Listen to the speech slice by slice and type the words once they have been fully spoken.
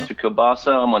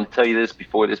Kielbasa. I'm going to tell you this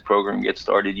before this program gets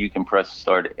started. You can press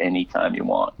start anytime you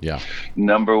want. Yeah.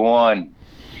 Number one,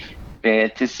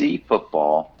 fantasy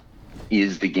football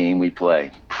is the game we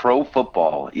play. Pro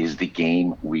football is the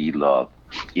game we love.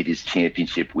 It is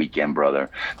championship weekend, brother.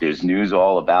 There's news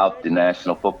all about the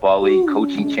National Football League,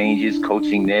 coaching changes,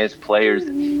 coaching this, players.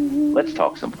 Let's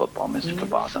talk some football, Mr.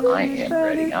 Kielbasa. I am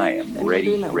ready. I am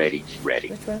ready.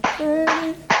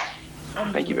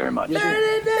 Thank you very much. 30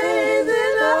 days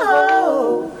in the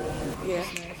hole. Yeah.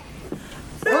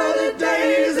 30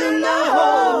 days in the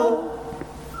hole.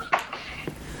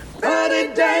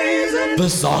 30 days in the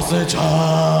Sausage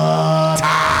Hut.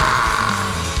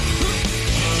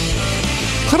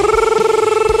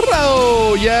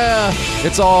 Oh, yeah,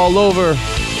 it's all over.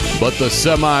 But the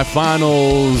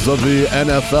semifinals of the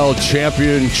NFL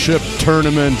Championship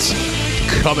Tournament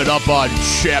coming up on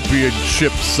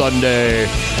Championship Sunday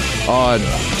on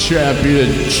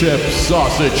Championship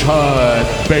Sausage Hut,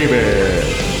 baby.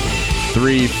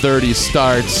 3:30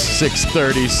 starts,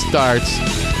 6:30 starts.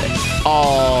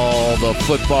 All the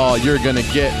football you're going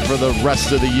to get for the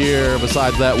rest of the year,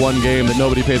 besides that one game that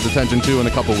nobody pays attention to in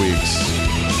a couple weeks.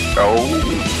 Oh.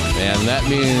 And that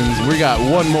means we got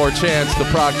one more chance to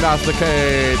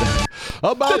prognosticate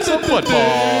about some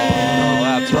football.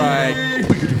 That's right.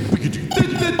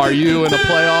 Are you in a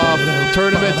playoff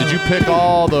tournament? Did you pick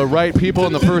all the right people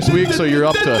in the first week so you're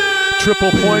up to triple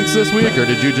points this week? Or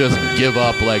did you just give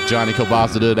up like Johnny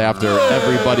Kielbasa did after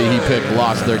everybody he picked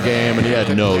lost their game and he had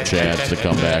no chance to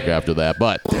come back after that?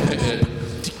 But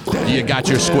you got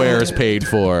your squares paid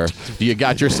for. You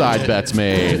got your side bets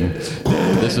made.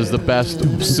 This is the best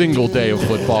single day of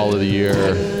football of the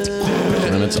year.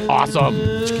 And it's awesome.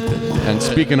 And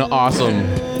speaking of awesome,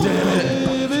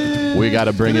 we got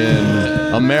to bring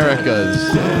in America's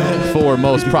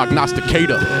foremost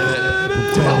prognosticator,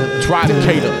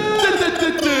 Tridicator,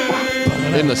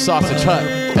 in the Sausage Hut,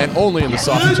 and only in the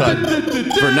Sausage Hut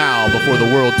for now before the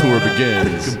world tour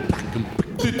begins.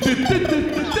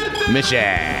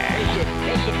 Mission.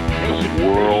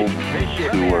 World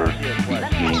tour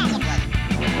begins.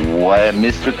 What,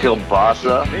 Mr.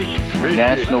 Kielbasa,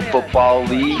 National Football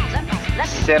League,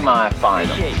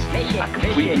 semifinals. I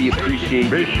completely appreciate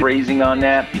your phrasing on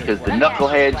that, because the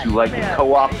knuckleheads who like to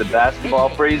co-opt the basketball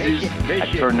phrases, I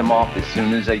turn them off as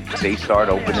soon as they start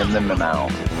opening them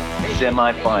mouth.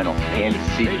 Semifinals, Kansas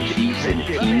City Chiefs and the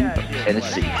team of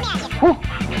Tennessee. Whew.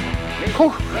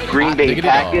 Whew. Green Bay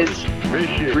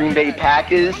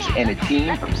Packers and a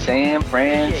team from San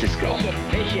Francisco.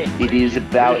 It is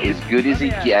about as good as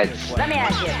it gets.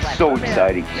 So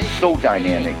exciting, so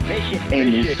dynamic.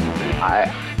 And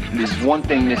there's one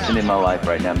thing missing in my life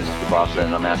right now, Mr. Kielbasa,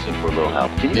 and I'm asking for a little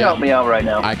help. Can you help me out right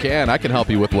now? I can help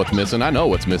you with what's missing. I know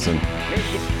what's missing.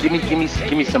 Give me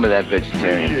some of that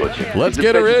vegetarian butcher. Let's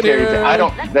get her in here.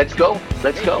 Let's go.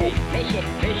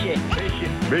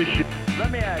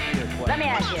 Let me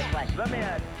ask you a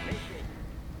question.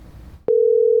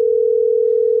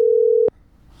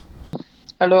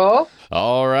 Hello?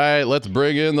 All right, let's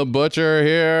bring in the butcher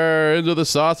here into the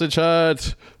Sausage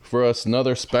Hut for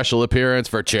another special appearance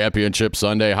for Championship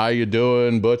Sunday. How you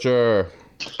doing, Butcher?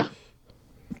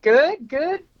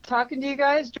 Good. Talking to you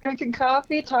guys, drinking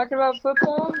coffee, talking about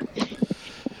football.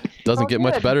 Doesn't get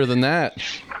much better than that.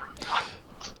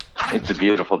 It's a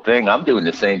beautiful thing. I'm doing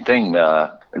the same thing,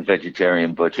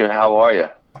 vegetarian butcher. How are you?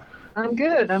 I'm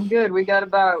good. We got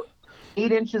about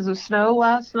 8 inches of snow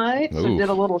last night, so did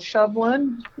a little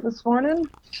shoveling this morning.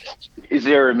 Is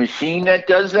there a machine that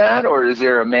does that, or is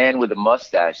there a man with a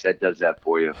mustache that does that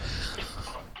for you?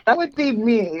 That would be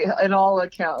me, in all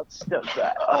accounts, does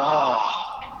that.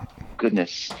 Oh,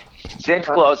 goodness.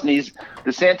 Santa Claus needs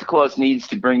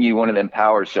to bring you one of them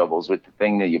power shovels with the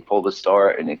thing that you pull the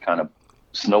start and it kind of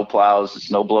snow blows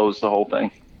the whole thing.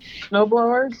 Snow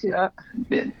blowers, yeah.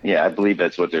 Yeah, I believe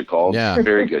that's what they're called. Yeah.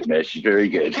 Very good, Mish. Very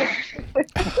good.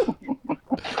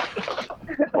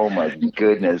 Oh my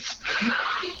goodness.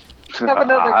 Have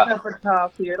another cup of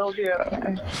coffee. It'll be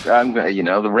okay. I'm,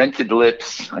 the rented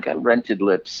lips. I got rented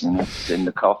lips and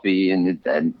the coffee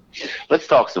and let's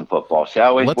talk some football,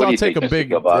 shall we? Let's all take a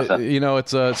big. It's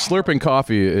slurping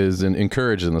coffee is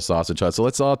encouraged in the Sausage Hut, so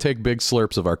let's all take big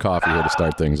slurps of our coffee here to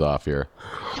start things off here.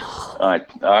 All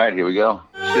right, here we go.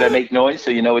 Should I make noise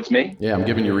so you know it's me? Yeah, I'm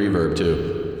giving you reverb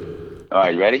too. All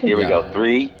right, ready? Here we go.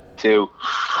 3, 2.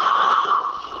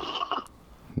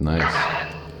 Nice.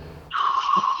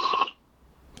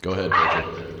 Go ahead, Patrick.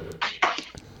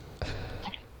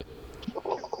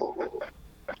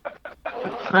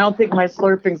 I don't think my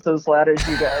slurping's as loud as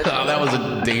you guys. Oh, that was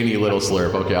a dainty little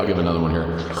slurp. Okay, I'll give another one here.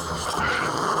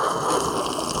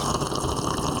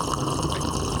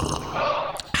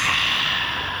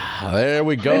 There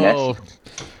we go.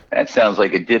 That sounds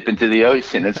like a dip into the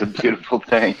ocean. It's a beautiful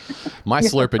thing. My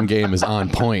slurping game is on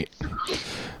point.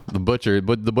 The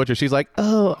butcher, she's like,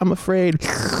 oh, I'm afraid.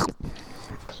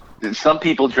 Some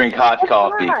people drink hot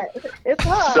coffee. It's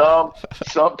hot.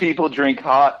 Some people drink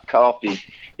hot coffee.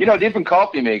 You know, different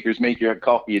coffee makers make your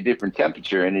coffee a different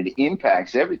temperature, and it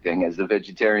impacts everything, as the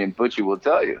vegetarian butcher will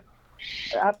tell you.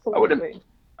 Absolutely.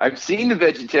 I've seen the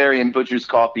vegetarian butcher's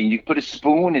coffee, and you put a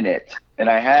spoon in it, and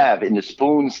I have, and the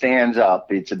spoon stands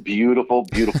up. It's a beautiful,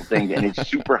 beautiful thing, and it's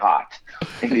super hot.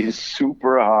 It is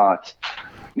super hot.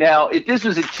 Now, if this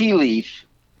was a tea leaf,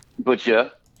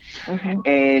 Butcher,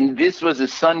 and this was a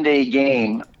Sunday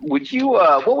game, would you?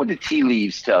 What would the tea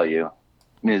leaves tell you,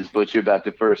 Ms. Butcher, about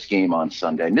the first game on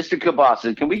Sunday? Mr.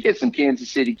 Kielbasa, can we get some Kansas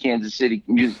City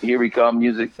music? Here we come,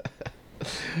 music.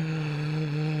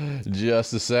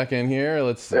 Just a second here.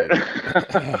 Let's see.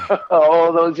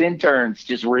 Oh, those interns.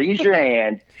 Just raise your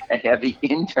hand and have the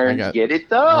interns get it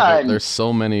done. There's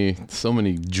so many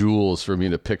jewels for me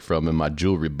to pick from in my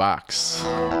jewelry box.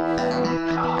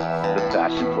 The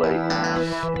fashion plate.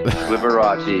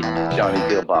 Liberace, Johnny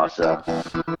Kielbasa.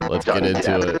 Let's get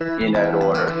into it. In that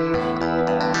order.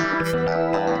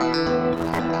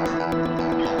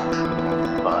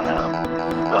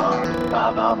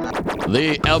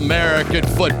 The American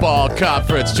Football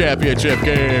Conference Championship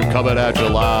game coming at you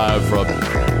live from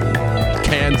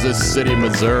Kansas City,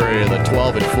 Missouri. The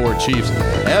 12-4 Chiefs,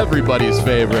 everybody's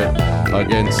favorite,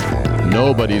 against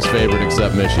nobody's favorite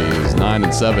except Michi's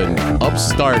 9-7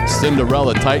 upstart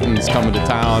Cinderella Titans coming to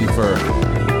town for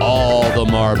all the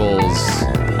marbles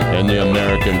in the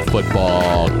American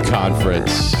Football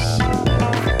Conference.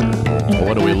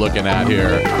 What are we looking at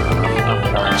here?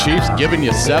 Chiefs giving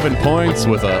you 7 points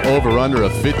with an over-under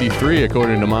of 53,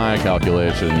 according to my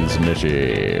calculations.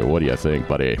 Michie, what do you think,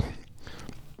 buddy?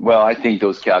 Well, I think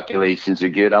those calculations are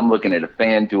good. I'm looking at a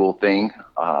FanDuel thing.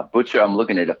 Butcher, I'm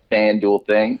looking at a FanDuel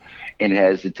thing. And it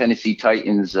has the Tennessee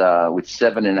Titans with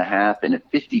 7.5 and a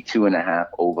 52.5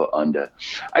 over-under.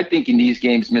 I think in these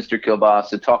games, Mr.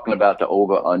 Kielbasa, talking about the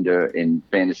over-under in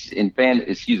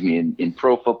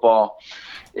pro football,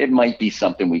 it might be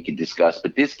something we could discuss,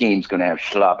 but this game's going to have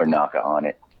Schlabbernacker on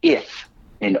it. If,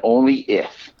 and only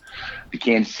if, the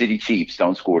Kansas City Chiefs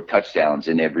don't score touchdowns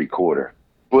in every quarter.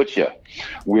 Butcher,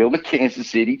 will the Kansas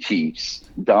City Chiefs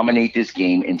dominate this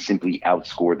game and simply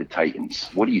outscore the Titans?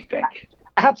 What do you think?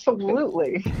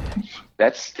 Absolutely.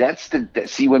 That's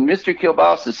see, when Mr.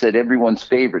 Kielbasa said everyone's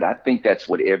favorite, I think that's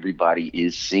what everybody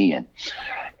is seeing.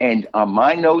 And on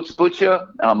my notes, Butcher,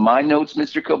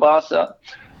 Mr. Kielbasa,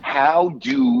 how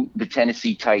do the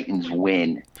Tennessee Titans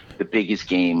win the biggest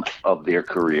game of their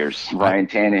careers? Ryan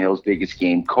Tannehill's biggest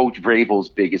game, Coach Vrabel's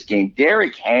biggest game,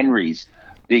 Derrick Henry's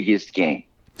biggest game.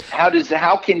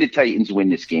 How can the Titans win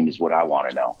this game is what I want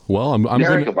to know. Well, I'm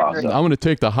going to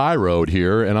take the high road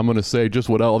here, and I'm going to say just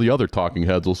what all the other talking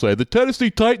heads will say. The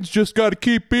Tennessee Titans just got to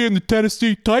keep being the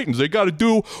Tennessee Titans. They got to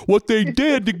do what they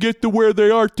did to get to where they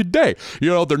are today. You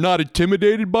know, they're not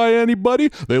intimidated by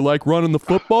anybody. They like running the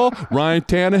football. Ryan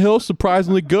Tannehill,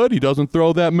 surprisingly good. He doesn't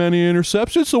throw that many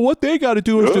interceptions. So what they got to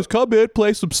do is just come in,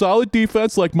 play some solid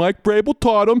defense like Mike Vrabel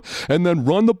taught them, and then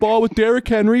run the ball with Derrick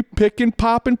Henry, pick and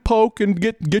pop and poke and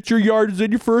get your yardage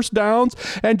and your first downs,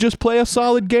 and just play a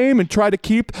solid game and try to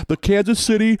keep the Kansas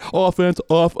City offense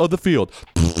off of the field.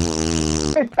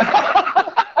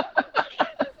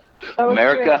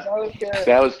 America,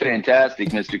 that was fantastic,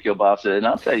 Mr. Kielbasa. And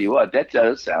I'll tell you what, that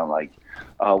does sound like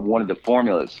one of the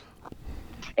formulas.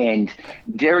 And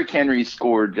Derrick Henry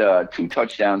scored 2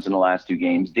 touchdowns in the last 2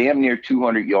 games, damn near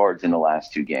 200 yards in the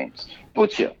last 2 games.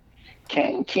 Butcher,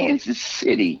 can Kansas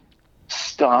City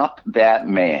stop that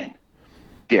man,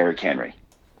 Derrick Henry,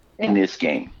 in this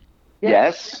game?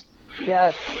 Yes?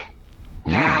 Yes.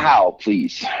 How,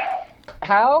 please?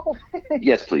 How?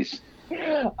 Yes, please.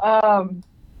 Well,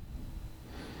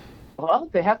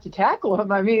 they have to tackle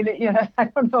him. I mean, I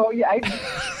don't know. I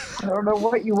don't know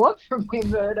what you want from me,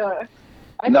 but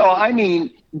I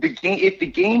mean, if the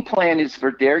game plan is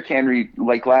for Derrick Henry,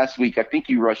 like last week, I think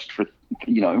he rushed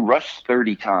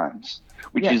 30 times,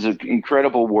 which is an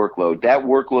incredible workload. That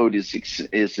workload is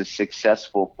a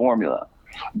successful formula.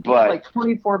 But like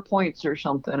 24 points or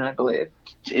something, I believe.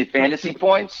 Fantasy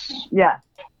points? Yeah.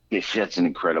 Yes, that's an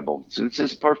incredible. So it's a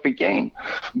perfect game.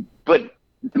 But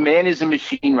the man is a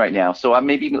machine right now. So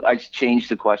I changed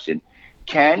the question.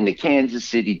 Can the Kansas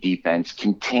City defense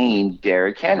contain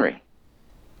Derrick Henry?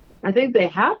 I think they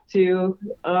have to.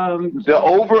 The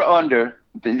over-under,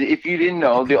 if you didn't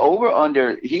know, the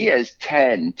over-under, he has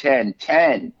 10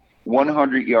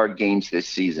 100-yard games this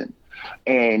season.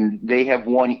 and they have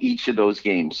won each of those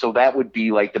games. So that would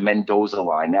be like the Mendoza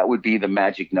line. That would be the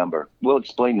magic number. We'll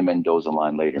explain the Mendoza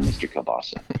line later, Mr.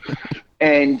 Kielbasa.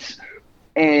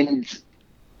 and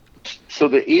so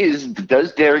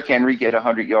does Derrick Henry get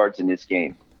 100 yards in this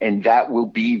game? And that will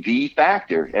be the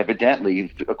factor,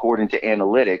 evidently, according to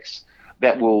analytics,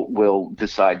 that will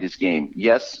decide this game.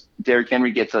 Yes, Derrick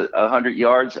Henry gets 100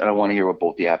 yards, and I want to hear what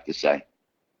both of you have to say.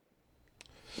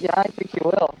 Yeah, I think he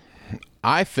will.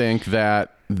 I think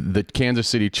that the Kansas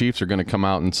City Chiefs are going to come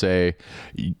out and say,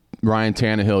 Ryan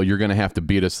Tannehill, you're going to have to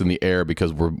beat us in the air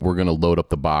because we're going to load up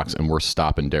the box and we're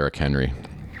stopping Derrick Henry.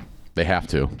 They have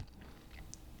to.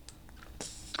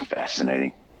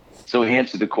 Fascinating. So he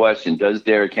answered the question, does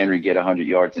Derrick Henry get 100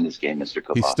 yards in this game, Mr.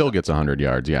 Kielbasa? He still gets 100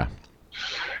 yards, yeah.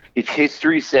 If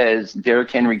history says Derrick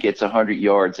Henry gets 100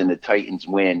 yards and the Titans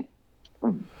win,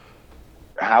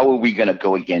 how are we going to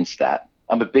go against that?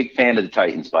 I'm a big fan of the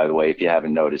Titans, by the way, if you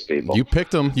haven't noticed, people. You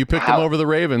picked them. You picked them over the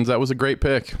Ravens. That was a great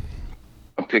pick.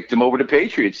 I picked them over the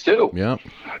Patriots, too. Yeah.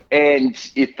 And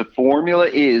if the formula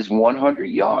is 100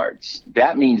 yards,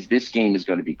 that means this game is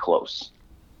going to be close.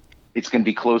 It's going to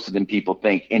be closer than people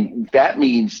think. And that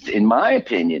means, in my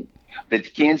opinion, that the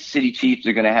Kansas City Chiefs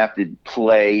are going to have to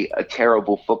play a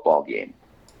terrible football game.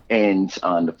 And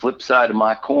on the flip side of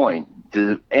my coin,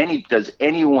 does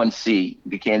anyone see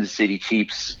the Kansas City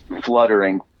Chiefs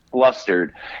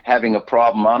flustered, having a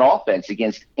problem on offense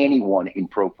against anyone in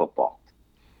pro football?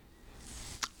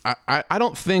 I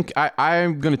don't think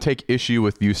I'm going to take issue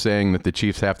with you saying that the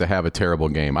Chiefs have to have a terrible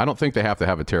game. I don't think they have to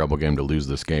have a terrible game to lose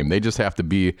this game. They just have to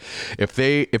be, if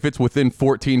it's within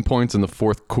 14 points in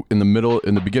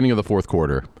the beginning of the fourth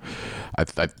quarter,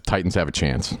 Titans have a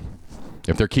chance.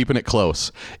 If they're keeping it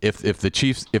close, if the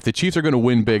Chiefs are going to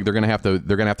win big, they're going to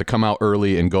have to come out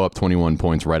early and go up 21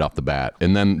 points right off the bat,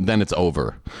 and then it's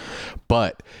over.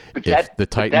 But if the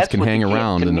Titans can hang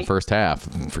around in the first half,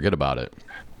 forget about it.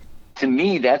 To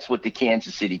me, that's what the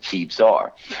Kansas City Chiefs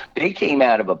are. They came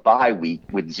out of a bye week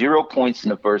with 0 points in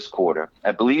the first quarter.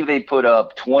 I believe they put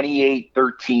up 28,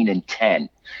 13, and 10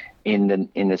 in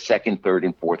the second, third,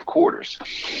 and fourth quarters.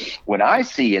 When I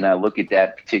see and I look at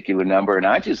that particular number, and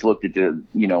I just looked at the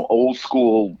old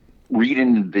school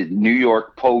reading the New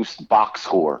York Post box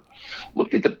score,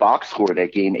 looked at the box score of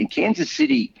that game, and Kansas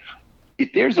City,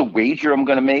 if there's a wager I'm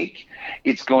going to make,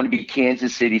 it's going to be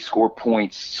Kansas City scores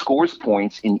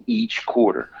points in each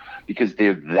quarter because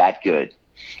they're that good.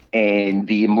 And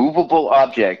the immovable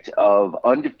object of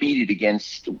undefeated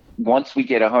against, once we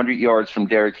get 100 yards from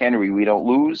Derrick Henry, we don't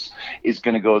lose, is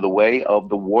going to go the way of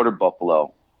the water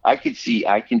buffalo. I can see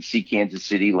Kansas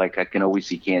City, like I can always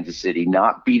see Kansas City,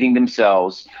 not beating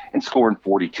themselves and scoring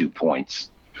 42 points.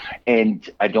 And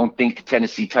I don't think the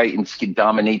Tennessee Titans can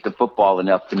dominate the football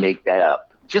enough to make that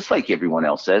up, just like everyone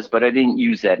else says, but I didn't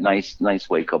use that nice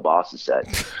way Kielbasa said.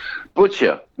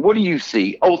 Butcher, what do you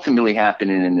see ultimately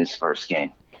happening in this first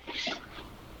game?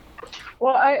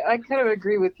 Well, I kind of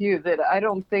agree with you that I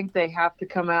don't think they have to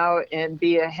come out and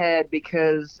be ahead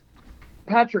because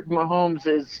Patrick Mahomes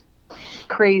is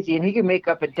crazy and he can make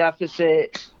up a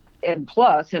deficit and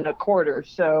plus in a quarter.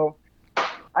 So,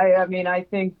 I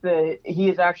think that he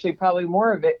is actually probably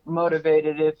more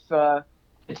motivated if the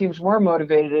team's more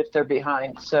motivated if they're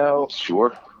behind. So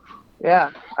sure.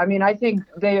 Yeah. I think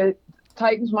the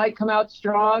Titans might come out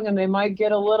strong and they might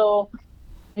get a little,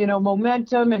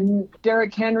 momentum, and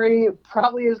Derrick Henry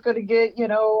probably is going to get,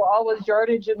 all his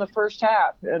yardage in the first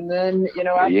half. And then,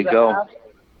 after the half,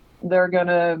 they're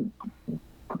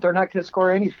not going to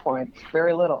score any points,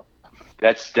 very little.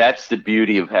 That's the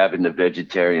beauty of having the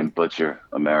vegetarian Butcher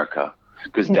America,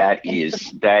 because that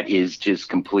is just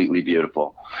completely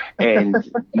beautiful, and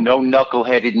no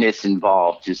knuckleheadedness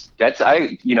involved. Just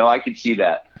I could see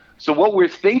that. So what we're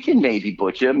thinking maybe,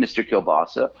 Butcher, Mr.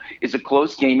 Kielbasa, is a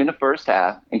close game in the first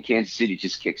half, and Kansas City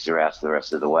just kicks their ass the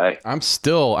rest of the way. I'm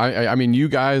still, you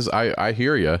guys, I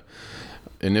hear you,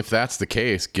 and if that's the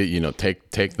case, take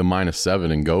the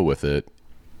 -7 and go with it.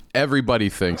 Everybody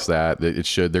thinks that it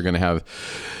should. They're going to have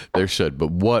there should.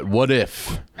 But what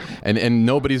if? And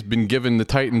nobody's been giving the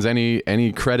Titans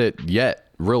any credit yet,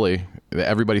 really.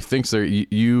 Everybody thinks they're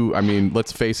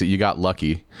let's face it, you got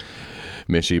lucky,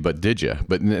 Mishy, but did you?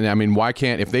 But why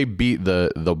can't, if they beat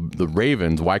the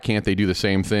Ravens, why can't they do the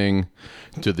same thing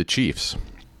to the Chiefs?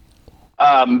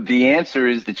 The answer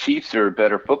is the Chiefs are a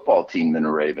better football team than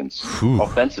the Ravens.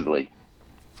 Offensively.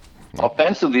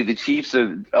 Offensively, the Chiefs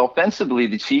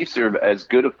are as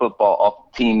good a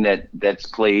football team that's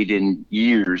played in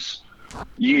years,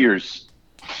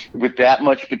 with that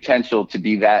much potential to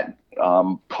be that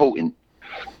potent.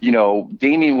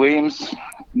 Damian Williams,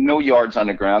 no yards on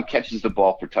the ground, catches the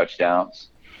ball for touchdowns.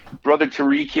 Brother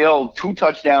Tyreek Hill, 2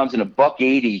 touchdowns and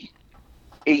 $180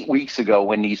 8 weeks ago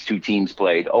when these two teams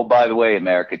played. Oh, by the way,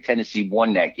 America, Tennessee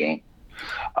won that game.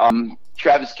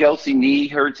 Travis Kelce knee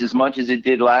hurts as much as it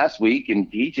did last week, and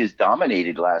he just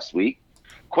dominated last week.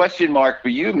 Question mark for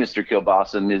you, Mr.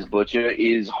 Kilbasa and Ms. Butcher,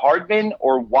 is Hardman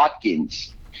or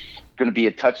Watkins going to be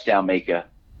a touchdown maker?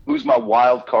 Who's my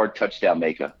wild card touchdown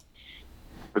maker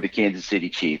for the Kansas City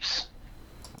Chiefs?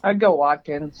 I'd go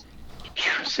Watkins.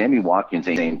 Sammy Watkins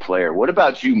ain't the same player. What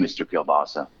about you, Mr.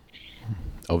 Kilbasa?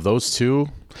 Of those two,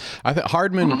 I think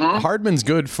Hardman's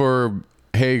good for,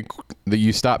 hey, that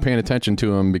you stop paying attention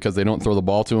to him because they don't throw the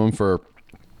ball to him for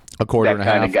a quarter and a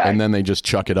half, and then they just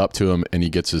chuck it up to him, and he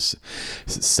gets his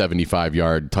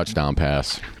 75-yard touchdown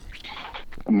pass.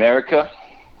 America,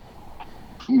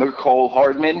 Mecole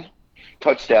Hardman,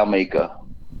 touchdown maker.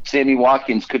 Sammy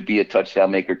Watkins could be a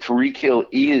touchdown maker. Tyreek Hill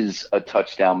is a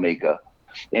touchdown maker.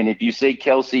 And if you say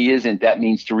Kelce isn't, that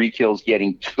means Tyreek Hill's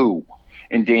getting 2.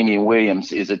 And Damian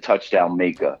Williams is a touchdown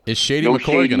maker. Is Shady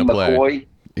McCoy going to play?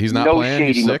 He's not playing? No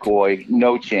Shady McCoy.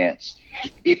 No chance.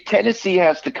 If Tennessee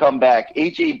has to come back,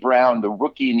 A.J. Brown, the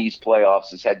rookie in these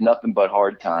playoffs, has had nothing but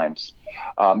hard times.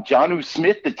 Jonnu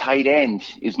Smith, the tight end,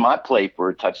 is my play for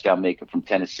a touchdown maker from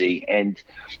Tennessee. And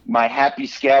my happy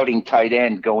scouting tight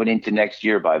end going into next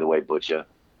year, by the way, Butcher,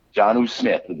 Jonnu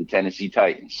Smith of the Tennessee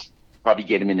Titans. Probably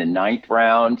get him in the 9th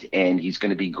round, and he's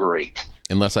going to be great.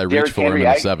 Unless I reach for him in the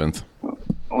 7th.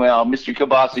 Well, Mr.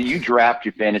 Kilbasa, you draft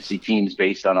your fantasy teams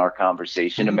based on our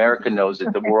conversation. America knows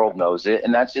it. The world knows it.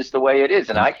 And that's just the way it is.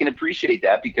 And I can appreciate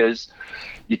that because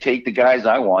you take the guys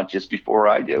I want just before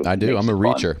I do. I do. I'm a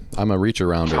reacher. I'm a reacher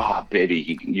rounder. Oh,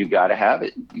 baby, you got to have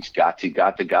it. He's got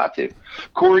to.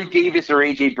 Corey Davis or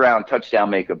A.J. Brown, touchdown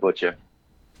maker, Butcher,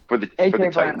 for the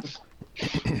Titans.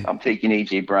 I'm taking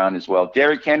A.J. Brown as well.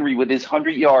 Derrick Henry with his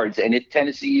 100 yards. And if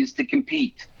Tennessee is to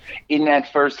compete in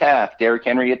that first half, Derrick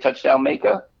Henry a touchdown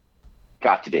maker?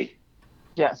 Got to be.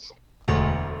 Yes.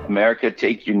 America,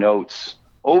 take your notes.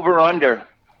 Over, under.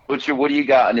 Butcher, what do you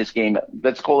got in this game?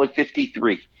 Let's call it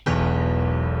 53.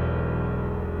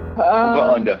 Over,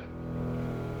 under.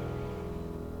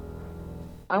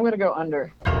 I'm going to go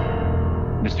under.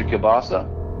 Mr. Kilbasa?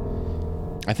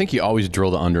 I think you always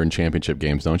drill the under in championship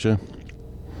games, don't you?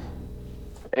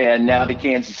 And now the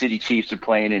Kansas City Chiefs are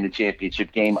playing in a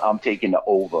championship game. I'm taking the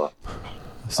over.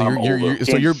 So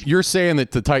you're saying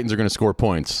that the Titans are going to score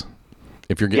points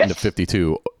if you're getting to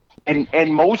 52,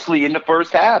 and mostly in the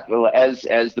first half, as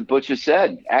the Butcher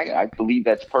said. I believe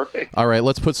that's perfect. All right,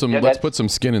 let's put some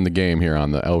skin in the game here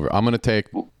on the over. I'm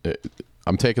taking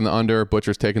the under.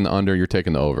 Butcher's taking the under. You're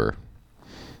taking the over.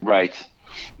 Right.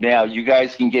 Now, you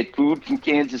guys can get food from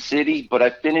Kansas City, but I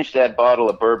finished that bottle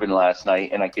of bourbon last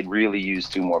night, and I could really use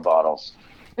 2 more bottles.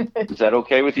 Is that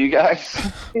okay with you guys?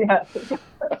 Yeah.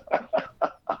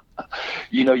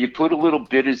 You put a little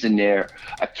bitters in there,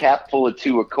 a cap full of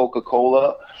 2 of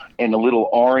Coca-Cola, and a little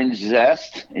orange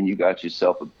zest, and you got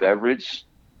yourself a beverage.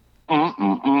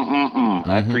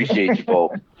 I appreciate you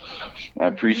both.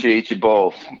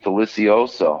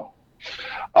 Delicioso.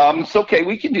 It's okay.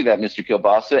 We can do that, Mr.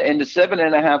 Kilbasa. And the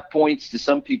 7.5 points to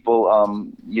some people,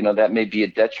 that may be a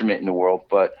detriment in the world,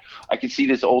 but I can see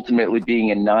this ultimately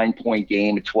being a 9-point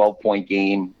game, a 12-point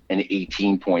game, an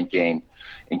 18-point game.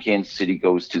 And Kansas City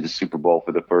goes to the Super Bowl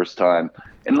for the first time.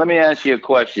 And let me ask you a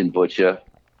question, Butcher.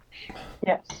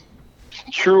 Yes.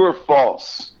 True or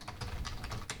false?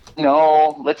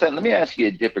 No, let me ask you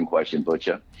a different question,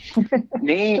 Butcher.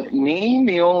 name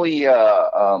the only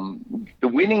the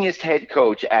winningest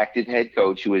active head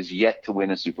coach who has yet to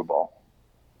win a Super Bowl.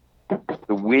 The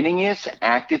winningest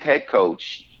active head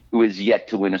coach who has yet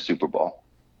to win a Super Bowl.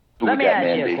 Let me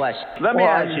ask you a question. Let me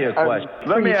ask you a question.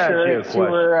 Let me ask you a question. You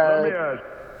were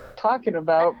talking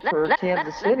about for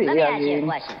Kansas City.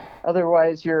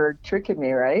 Otherwise you're tricking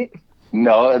me, right?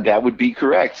 No, that would be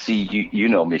correct. See, you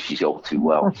know Missy Hill too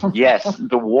well. Yes,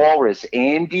 the Walrus,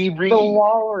 Andy Reid. The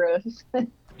Walrus.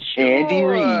 Andy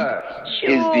Reid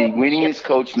is the winningest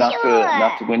coach not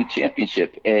to win a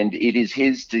championship, and it is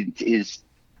his to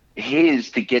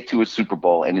get to a Super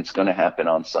Bowl, and it's going to happen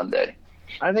on Sunday.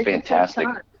 I think fantastic.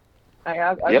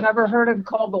 I've never heard him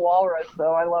called the Walrus,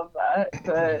 though. I love that.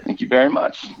 But... Thank you very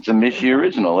much. It's a Missy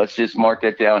original. Let's just mark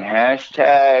that down.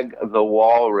 Hashtag the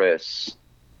Walrus.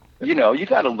 You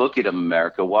got to look at them,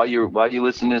 America, while you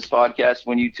listen to this podcast,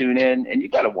 when you tune in, and you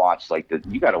got to watch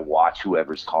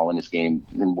whoever's calling this game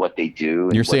and what they do.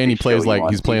 You're saying he's playing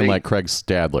like Craig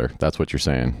Stadler. That's what you're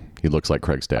saying. He looks like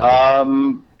Craig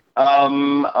Stadler.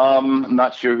 I'm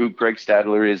not sure who Craig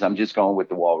Stadler is. I'm just going with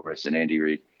the Walrus and Andy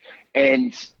Reid.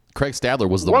 And Craig Stadler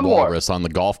was the Walrus on the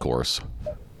golf course.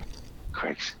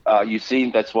 Christ. You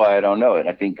see, that's why I don't know it.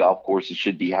 I think golf courses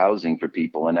should be housing for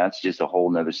people, and that's just a whole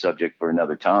nother subject for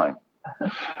another time.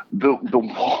 The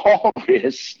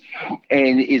Walrus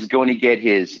is going to get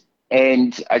his,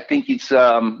 and I think it's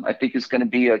going to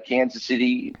be a Kansas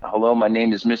City. Hello, my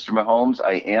name is Mr. Mahomes.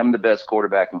 I am the best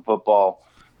quarterback in football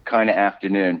kind of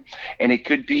afternoon, and it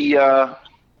could be.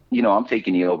 I'm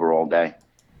taking the over all day.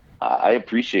 I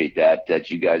appreciate that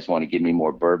you guys want to give me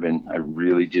more bourbon. I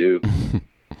really do.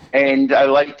 And I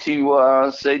like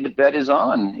to say the bet is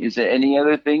on. Is there any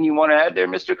other thing you want to add there,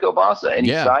 Mr. Kielbasa? Any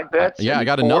side bets? I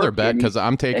got another bet because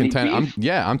I'm taking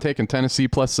I'm taking Tennessee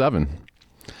 +7.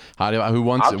 Who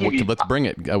wants it? Let's bring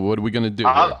it. What are we going to do?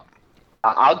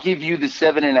 I'll give you the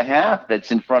 7.5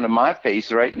 that's in front of my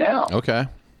face right now. Okay.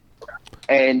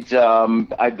 And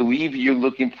I believe you're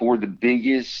looking for the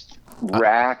biggest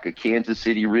rack of Kansas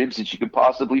City ribs that you could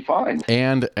possibly find.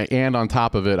 And on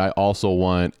top of it, I also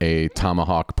want a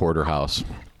tomahawk porterhouse.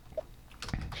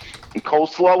 And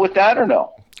coleslaw with that or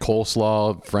no?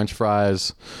 Coleslaw, French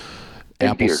fries,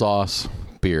 applesauce,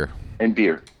 beer. And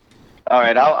beer. All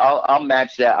right, I'll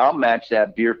match that. I'll match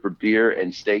that beer for beer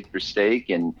and steak for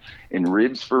steak and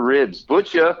ribs for ribs.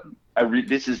 Butcher,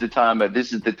 this is the time of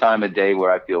day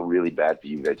where I feel really bad for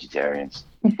you vegetarians.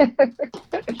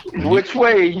 Which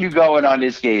way are you going on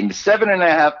this game?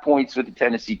 7.5 points with the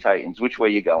Tennessee Titans. Which way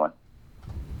are you going?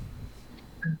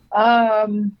 I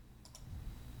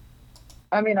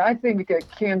think that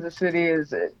Kansas City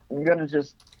is going to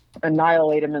just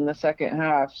annihilate them in the second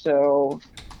half. So,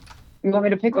 you want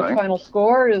me to pick a final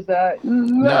score? Is that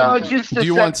no? Just do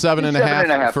you want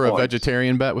 7.5 for points. A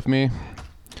vegetarian bet with me?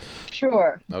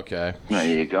 Sure. Okay. There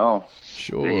you go.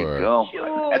 Sure. There you go.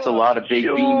 That's a lot of baked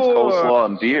beans, coleslaw,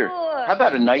 and beer. How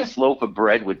about a nice loaf of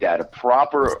bread with that? A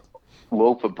proper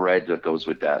loaf of bread that goes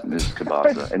with that, Ms.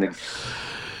 Kielbasa. And Ms.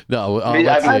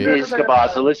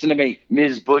 Kielbasa, listen to me,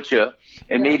 Ms. Butcher,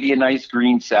 and maybe a nice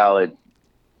green salad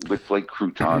with like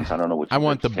croutons. I don't know what. I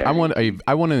want the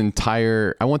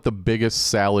biggest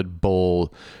salad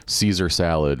bowl, Caesar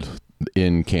salad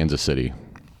in Kansas City.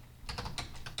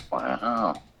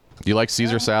 Wow. Do you like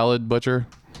Caesar salad, Butcher?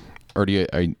 Or do you?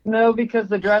 No, because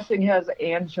the dressing has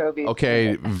anchovies.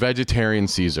 Okay, vegetarian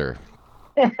Caesar.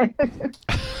 I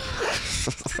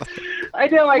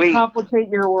know I complicate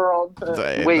your world.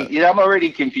 But... Wait, I'm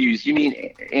already confused. You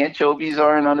mean anchovies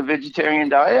aren't on a vegetarian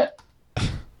diet?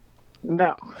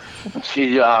 No.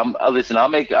 Listen,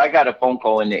 I got a phone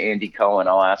call into Andy Cohen.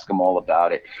 I'll ask him all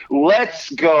about it. Let's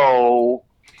go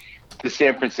to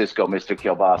San Francisco, Mr.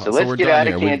 Kielbasa. So let's get out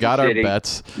of Kansas We've got City. our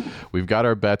bets. We've got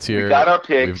our bets here. We've got our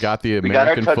picks. We've got the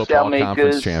American Football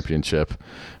Conference Championship.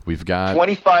 We've got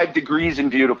 25 degrees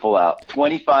and beautiful out.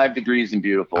 25 degrees and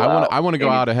beautiful out. I want to go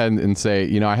out ahead and say,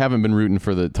 I haven't been rooting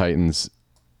for the Titans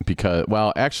because,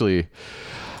 well, actually,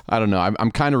 I don't know. I'm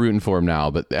kind of rooting for them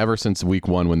now, but ever since week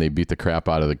 1 when they beat the crap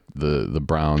out of the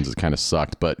Browns, it kind of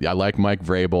sucked. But I like Mike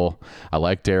Vrabel. I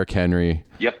like Derrick Henry.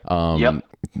 Yep.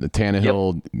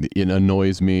 Tannehill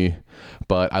annoys me,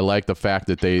 but I like the fact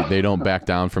that they don't back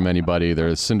down from anybody. They're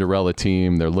a Cinderella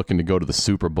team. They're looking to go to the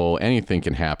Super Bowl. Anything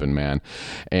can happen, man.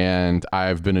 And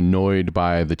I've been annoyed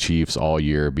by the Chiefs all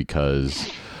year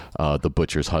because the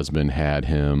Butcher's husband had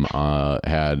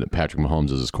Patrick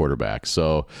Mahomes as his quarterback.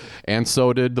 So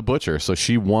did the Butcher. So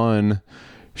she won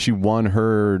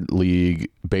her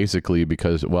league basically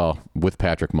because, well, with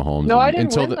Patrick Mahomes. No, I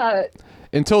didn't win that.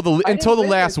 Until the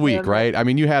last week, right? I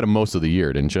mean, you had him most of the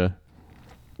year, didn't you?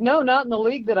 No, not in the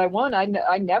league that I won. I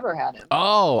never had him.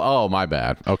 Oh, my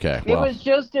bad. Okay. It was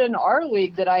just in our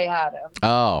league that I had him.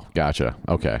 Oh, gotcha.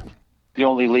 Okay. The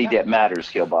only league that matters,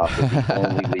 Kielbasa. The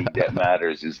only league that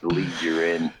matters is the league you're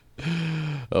in.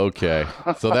 Okay,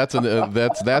 so that's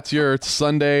your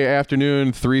Sunday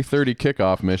afternoon 3:30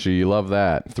 kickoff, Mishy. You love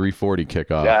that 3:40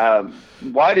 kickoff.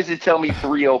 Why does it tell me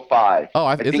 3:05? Oh,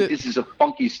 I think this is a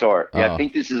funky start. Yeah, Oh. I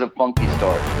think this is a funky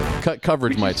start.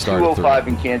 Coverage might start 2:05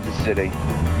 in Kansas City.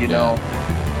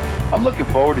 I'm looking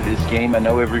forward to this game. I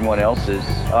know everyone else is.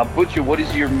 Butcher, what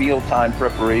is your mealtime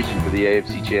preparation for the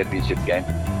AFC Championship game?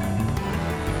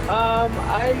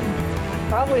 I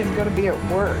probably am going to be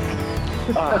at work.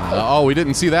 We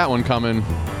didn't see that one coming.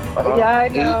 Yeah, I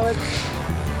know.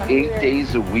 8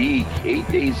 days a week. 8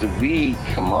 days a week.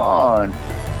 Come on.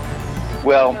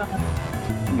 Well,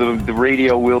 the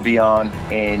radio will be on,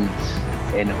 and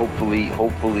hopefully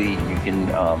you can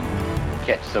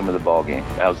catch some of the ball game.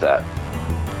 How's that?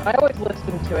 I always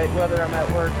listen to it, whether I'm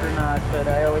at work or not, but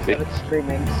I always have it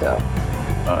streaming. So.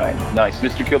 All right, nice,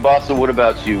 Mr. Kielbasa. What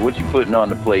about you? What you putting on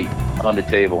the plate, on the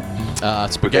table?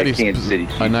 Spaghetti, Kansas City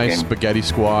Chiefs a nice game. spaghetti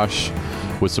squash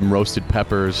with some roasted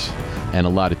peppers, and a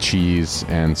lot of cheese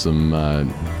and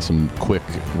some quick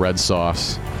red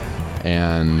sauce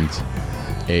and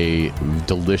a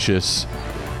delicious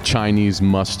Chinese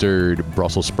mustard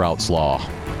Brussels sprout slaw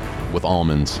with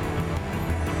almonds.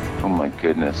 Oh my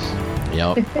goodness.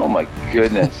 Yep. Oh my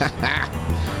goodness.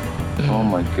 Oh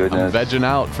my goodness. I'm vegging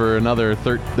out for another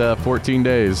 14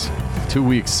 days, 2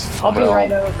 weeks. I'll be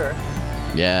right over.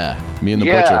 Yeah, me and the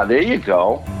Yeah, butcher. there you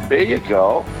go. There you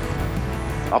go.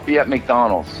 I'll be at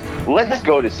McDonald's. Let's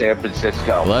go to San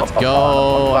Francisco. Let's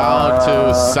go out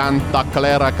to Santa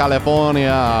Clara,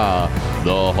 California,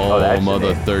 the home of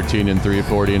the 13-3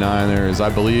 49ers. I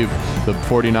believe the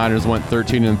 49ers went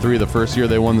 13-3 the first year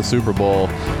they won the Super Bowl,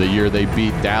 the year they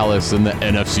beat Dallas in the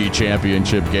NFC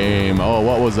Championship game. Oh,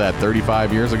 what was that,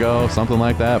 35 years ago? Something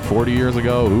like that? 40 years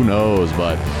ago? Who knows?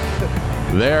 But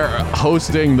they're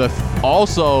hosting the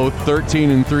also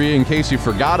 13-3, in case you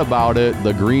forgot about it,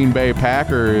 the Green Bay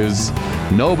Packers.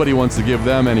 Nobody wants to give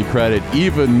them any credit,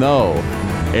 even though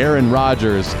Aaron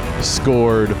Rodgers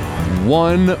scored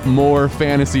one more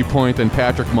fantasy point than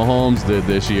Patrick Mahomes did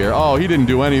this year. Oh, he didn't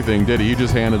do anything, did he? He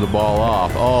just handed the ball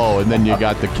off. Oh, and then you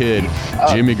got the kid,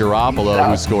 Jimmy Garoppolo,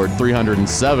 who scored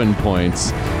 307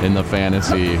 points in the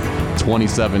fantasy,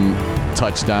 27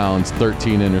 touchdowns,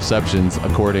 13 interceptions,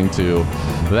 according to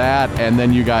that. And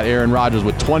then you got Aaron Rodgers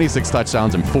with 26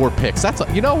 touchdowns and 4 picks.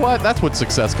 You know what? That's what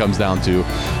success comes down to.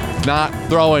 Not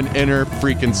throwing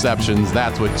freaking-ceptions.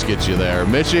 That's what gets you there.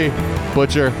 Mishy,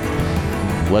 Butcher,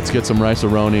 let's get some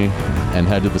rice-a-roni and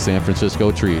head to the San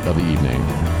Francisco treat of the evening.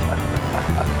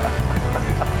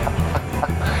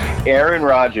 Aaron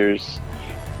Rodgers.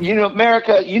 You know,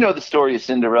 America, you know the story of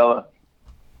Cinderella.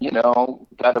 You know,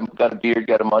 got a beard,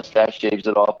 got a mustache, shaves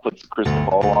it off, puts the crystal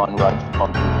ball on, rides the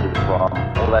pumpkin to the prom,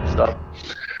 all that stuff.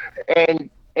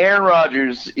 And Aaron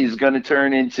Rodgers is going to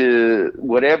turn into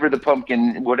whatever the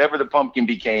pumpkin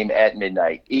became at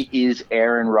midnight. It is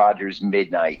Aaron Rodgers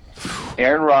midnight.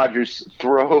 Aaron Rodgers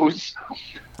throws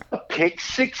a pick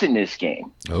 6 in this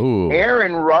game. Ooh.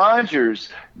 Aaron Rodgers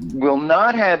will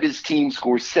not have his team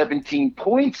score 17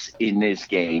 points in this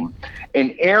game.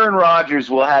 And Aaron Rodgers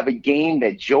will have a game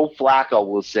that Joe Flacco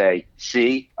will say,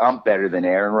 see, I'm better than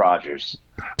Aaron Rodgers.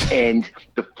 And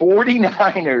the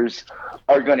 49ers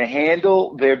are going to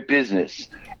handle their business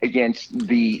against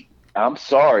the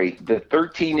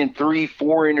 13-3,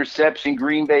 4 interception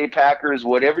Green Bay Packers,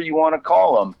 whatever you want to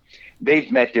call them.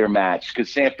 They've met their match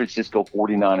because San Francisco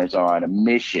 49ers are on a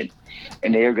mission,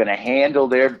 and they are going to handle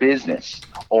their business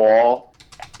all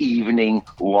evening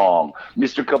long.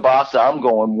 Mr. Kielbasa, I'm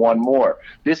going one more.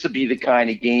 This will be the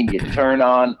kind of game you turn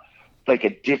on like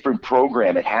a different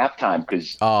program at halftime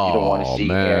because you don't want to see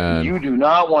Aaron. You do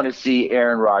not want to see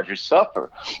Aaron Rodgers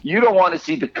suffer. You don't want to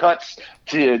see the cuts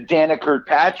to Danica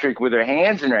Kirkpatrick with her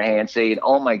hands in her hands saying,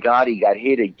 oh, my God, he got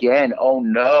hit again. Oh,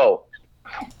 no.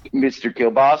 Mr.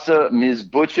 Kielbasa, Ms.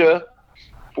 Butcher,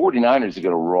 49ers are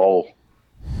going to roll.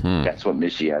 That's what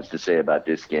Mishy has to say about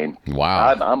this game.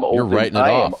 Wow. I'm open. You're writing it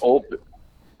off.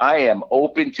 I am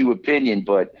open to opinion,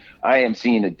 but I am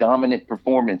seeing a dominant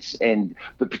performance, and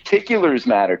the particulars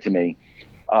matter to me.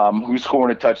 Who's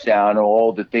scoring a touchdown,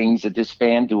 all the things that this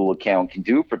FanDuel account can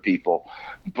do for people.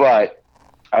 But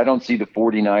I don't see the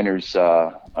 49ers.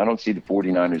 I don't see the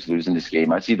 49ers losing this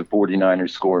game. I see the 49ers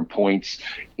scoring points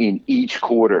in each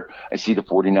quarter. I see the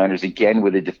 49ers again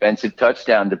with a defensive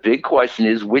touchdown. The big question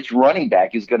is which running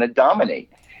back is going to dominate?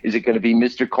 Is it going to be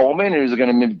Mr. Coleman or is it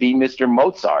going to be Mr.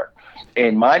 Mozart?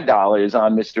 And my dollar is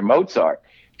on Mr. Mozart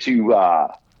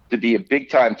to be a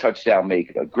big-time touchdown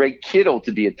maker. Greg Kittle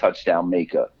to be a touchdown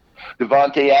maker.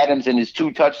 Devontae Adams and his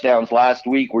 2 touchdowns last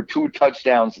week were 2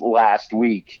 touchdowns last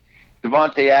week.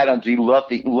 Devontae Adams, be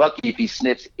lucky if he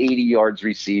sniffs 80 yards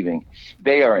receiving.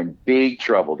 They are in big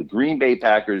trouble. The Green Bay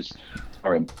Packers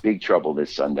are in big trouble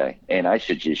this Sunday. And I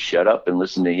should just shut up and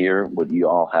listen to hear what you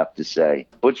all have to say.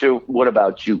 Butcher, what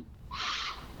about you?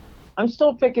 I'm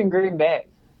still picking Green Bay.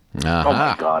 Uh-huh. Oh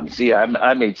my God! See,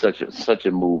 I made such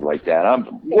a move like that.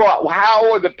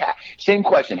 How are same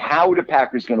question? How are the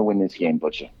Packers going to win this game,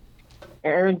 Butcher?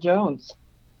 Aaron Jones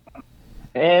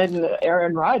and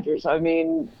Aaron Rodgers. I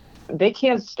mean, they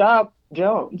can't stop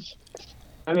Jones.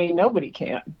 I mean, nobody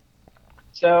can.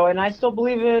 So, and I still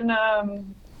believe in. That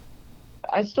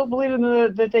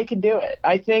they can do it.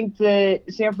 I think that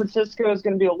San Francisco is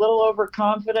going to be a little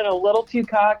overconfident, a little too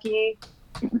cocky.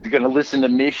 You're going to listen to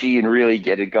Mishy and really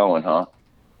get it going, huh?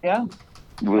 Yeah.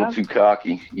 A little too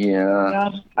cocky.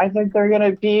 Yeah. I think they're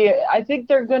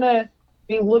going to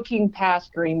be looking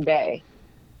past Green Bay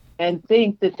and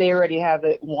think that they already have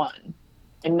it won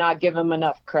and not give them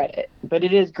enough credit. But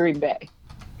it is Green Bay.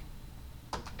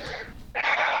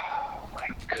 Oh, my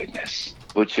goodness.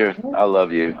 Butcher, I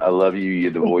love you. I love you.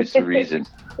 You're the voice of reason.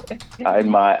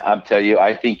 I'm telling you,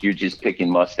 I think you're just picking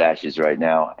mustaches right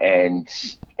now. And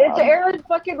it's Aaron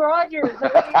fucking Rodgers.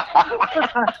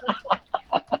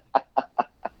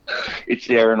 It's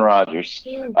Aaron Rodgers.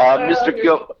 Mr.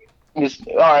 Gill. All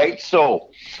right,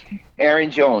 so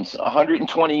Aaron Jones,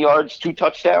 120 yards, 2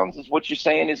 touchdowns is what you're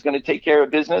saying is going to take care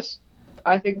of business?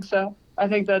 I think so. I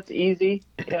think that's easy.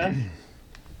 Yeah.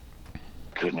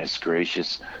 Goodness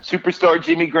gracious. Superstar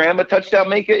Jimmy Graham, a touchdown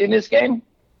maker in this game?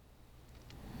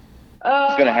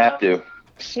 He's going to have to.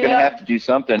 He's going to have to do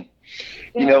something.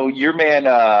 Yeah. You know, your man,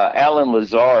 Alan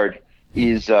Lazard,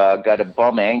 is got a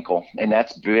bum ankle, and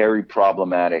that's very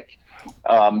problematic.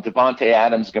 Devontae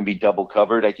Adams is going to be double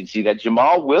covered. I can see that.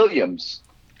 Jamal Williams,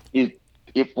 if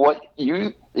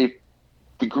the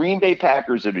Green Bay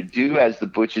Packers are to do as the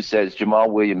Butcher says,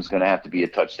 Jamal Williams is going to have to be a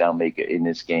touchdown maker in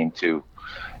this game too.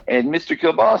 And Mr.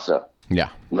 Kielbasa, yeah,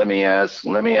 let me ask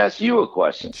you a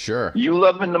question. Sure. You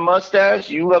loving the mustache?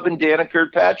 You loving Dana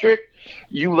Kirkpatrick?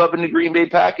 You loving the Green Bay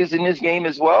Packers in this game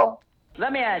as well?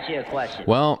 Let me ask you a question.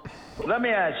 Well, let me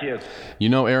ask you. You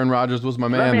know, Aaron Rodgers was my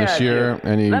man this year,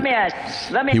 and he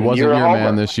wasn't your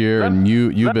man this year, and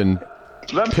you've been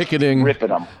picketing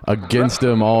against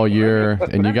him all year,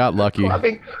 and you got lucky. I've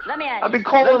been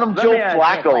calling him Joe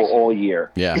Flacco all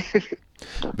year. Yeah.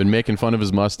 Been making fun of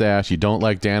his mustache. You don't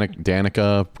like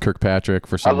Danica Kirkpatrick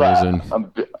for some reason.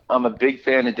 I'm a big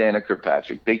fan of Danica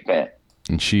Kirkpatrick. Big fan.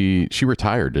 And she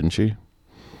retired, didn't she?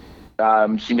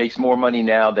 She makes more money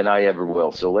now than I ever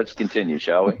will. So let's continue,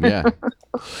 shall we? Yeah.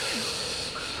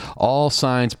 All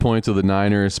signs point to the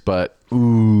Niners, but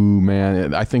ooh,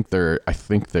 man, I think they're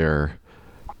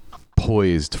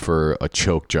poised for a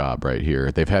choke job right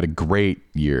here. They've had a great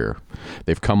year.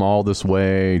 They've come all this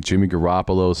way. Jimmy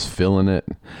Garoppolo's filling it,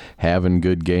 having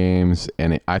good games,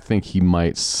 and I think he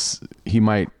might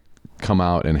come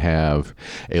out and have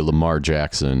a Lamar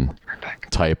Jackson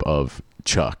type of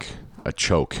a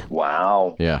choke.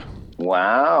 Wow. Yeah.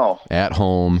 Wow. At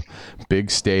home,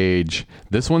 big stage.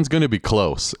 This one's going to be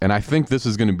close, and I think this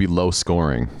is going to be low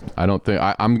scoring. I'm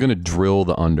going to drill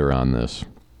the under on this.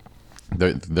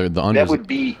 The under. That would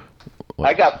be. What?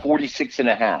 I got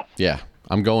 46.5. Yeah,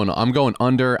 I'm going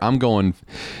under. I'm going.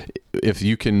 If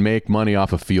you can make money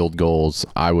off of field goals,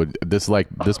 I would. This might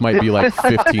be like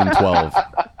 15-12.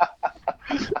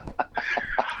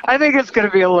 I think it's going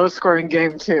to be a low scoring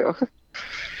game too.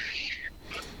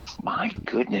 My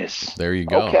goodness. There you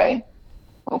go.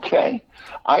 Okay.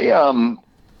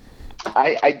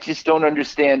 I just don't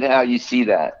understand how you see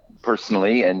that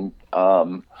personally, and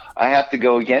I have to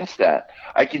go against that.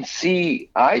 I can see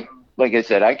the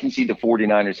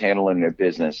 49ers handling their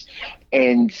business.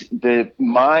 And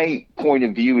my point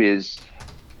of view is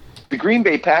the Green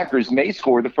Bay Packers may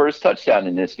score the first touchdown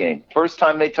in this game. First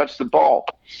time they touch the ball.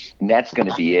 And that's going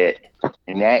to be it.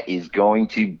 And that is going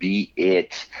to be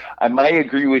it. I might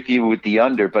agree with you with the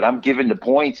under, but I'm giving the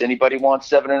points. Anybody want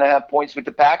 7.5 points with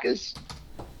the Packers?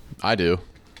 I do.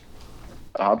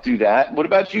 I'll do that. What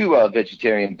about you,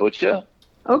 Vegetarian Butcher?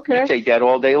 Okay. You take that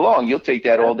all day long. You'll take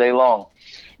that all day long.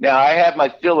 Now, I have my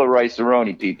fill of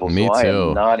rice-a-roni, people, Me so too. I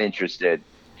am not interested.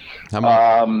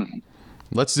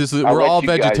 Let's just we're all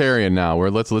vegetarian now.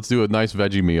 Let's do a nice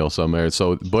veggie meal somewhere.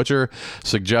 So Butcher,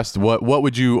 suggest what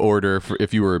would you order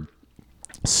if you were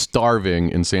starving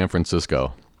in San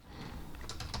Francisco?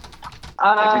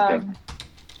 Everything.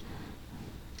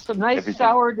 Some nice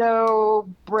sourdough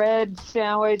bread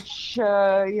sandwich,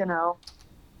 maybe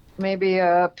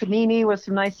a panini with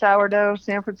some nice sourdough,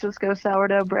 San Francisco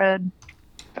sourdough bread.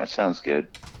 That sounds good.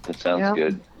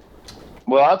 Good.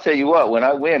 Well, I'll tell you what, when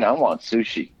I win, I want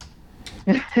sushi.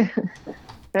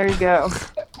 There you go.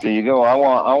 There you go. I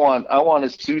want a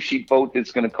sushi boat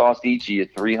that's going to cost each of you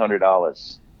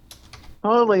 $300.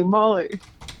 Holy moly.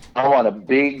 I want a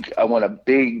big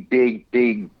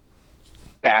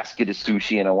basket of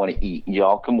sushi, and I want to eat.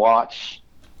 Y'all can watch.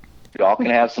 Y'all can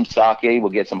have some sake. We'll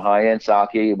get some high-end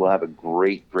sake. We'll have a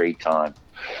great time.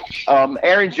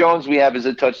 Aaron Jones we have as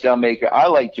a touchdown maker. I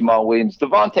like Jamal Williams.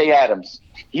 Devontae Adams,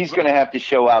 he's going to have to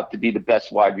show out to be the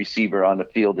best wide receiver on the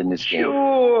field in this game.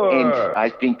 Sure. And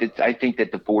I think that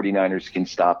the 49ers can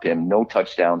stop him. No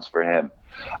touchdowns for him.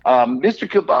 Mr.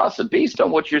 Kielbasa, based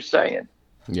on what you're saying,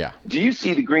 yeah, do you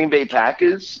see the Green Bay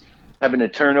Packers having a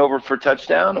turnover for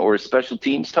touchdown or a special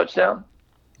teams touchdown?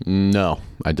 No,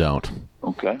 I don't.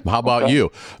 Okay. How about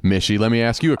you, Mishy? Let me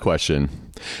ask you a question.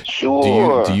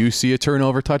 Sure. Do you see a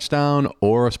turnover touchdown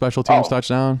or a special teams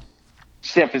touchdown?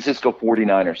 San Francisco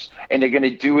 49ers. And they're going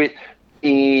to do it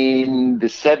in the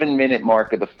 7-minute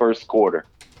mark of the first quarter.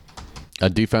 A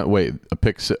defense. Wait,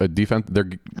 a defense.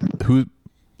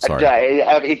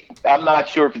 Sorry. I'm not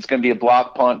sure if it's going to be a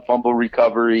block punt, fumble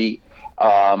recovery,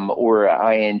 or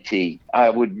INT. I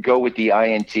would go with the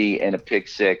INT and a pick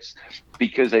six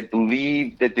because I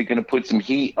believe that they're going to put some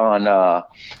heat on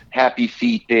Happy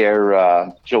Feet there,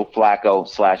 Joe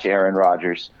Flacco / Aaron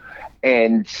Rodgers.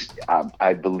 And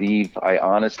I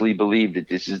honestly believe that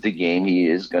this is the game he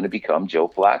is going to become Joe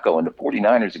Flacco, and the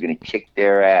 49ers are going to kick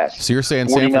their ass. So you're saying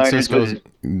San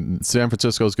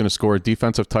Francisco's going to score a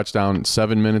defensive touchdown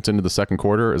 7 minutes into the second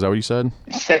quarter? Is that what you said?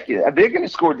 They're going to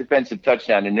score a defensive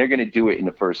touchdown, and they're going to do it in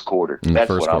the first quarter. That's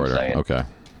what I'm saying. Okay.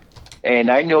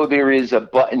 And I know there is a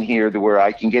button here where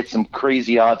I can get some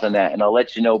crazy odds on that, and I'll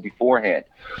let you know beforehand.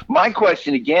 My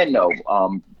question again, though,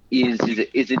 is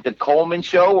it the Coleman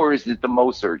show or is it the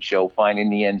Mostert show finding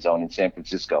the end zone in San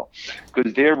Francisco?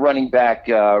 Because their running back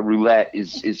roulette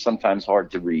is sometimes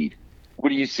hard to read. What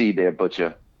do you see there,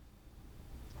 Butcher?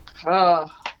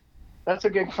 That's a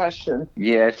good question.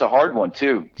 Yeah, it's a hard one,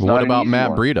 too. What about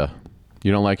Matt Breida?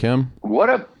 You don't like him?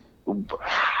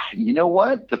 You know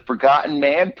what? The forgotten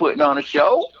man putting on a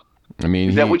show? I mean,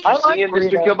 is that what you're seeing,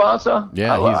 Mr. Kielbasa?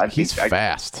 Yeah, he's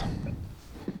fast.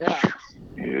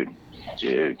 Yeah.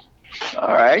 Dude.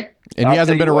 All right. And he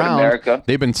hasn't been around. America.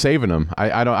 They've been saving him.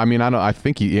 I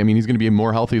think he's going to be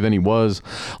more healthy than he was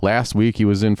last week. He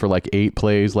was in for like 8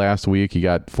 plays last week. He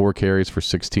got 4 carries for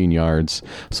 16 yards.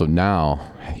 So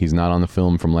now he's not on the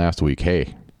film from last week.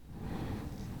 Hey,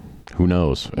 who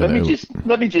knows? Let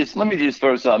me just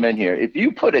throw something in here. If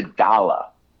you put $1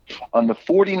 on the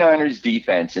 49ers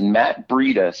defense and Matt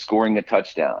Breida scoring a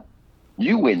touchdown,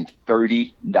 you win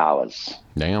 $30.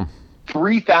 Damn.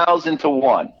 3,000 to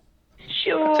 1.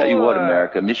 Sure. I'll tell you what,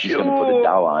 America, Michigan's going to put $1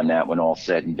 on that when all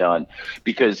said and done.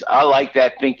 Because I like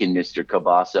that thinking, Mr.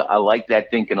 Kielbasa. I like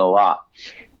that thinking a lot.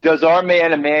 Does our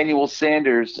man Emmanuel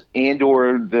Sanders and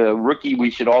or the rookie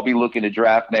we should all be looking to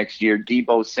draft next year,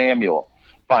 Deebo Samuel,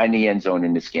 find the end zone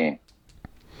in this game?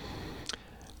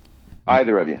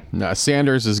 Either of you. No,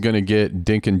 Sanders is going to get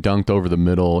dink and dunked over the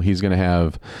middle. He's going to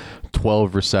have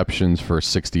 12 receptions for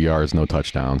 60 yards, no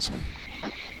touchdowns.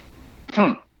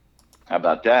 How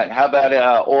about that? How about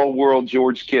all-world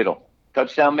George Kittle?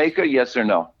 Touchdown maker, yes or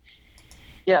no?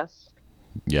 Yes.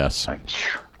 Yes.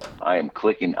 I am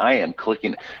clicking.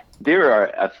 There are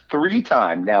a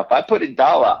 3-time. Now, if I put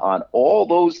 $1 on all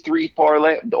those 3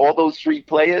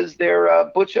 players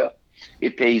there, Butcher,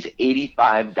 it pays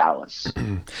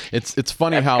 $85. It's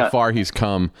funny how far he's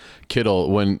come, Kittle.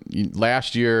 When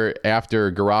last year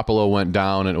after Garoppolo went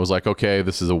down and it was like, okay,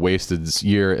 this is a wasted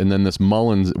year, and then this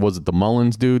Mullins, was it the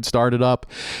Mullins dude, started up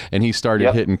and he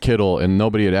started hitting Kittle, and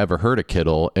nobody had ever heard of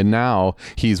Kittle, and now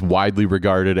he's widely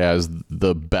regarded as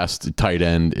the best tight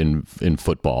end in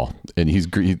football, and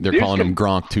they're calling him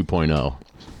Gronk 2.0.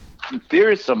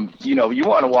 There is some, you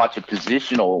want to watch a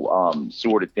positional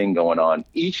sort of thing going on.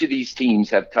 Each of these teams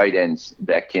have tight ends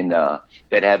that can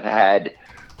that have had,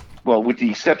 well, with the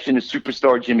exception of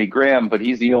superstar Jimmy Graham, but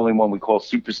he's the only one we call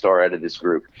superstar out of this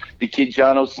group. The kid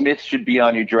Jonnu Smith should be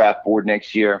on your draft board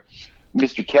next year.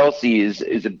 Mr. Kelsey is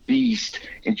a beast,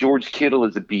 and George Kittle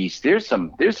is a beast. There's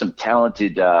some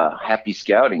talented happy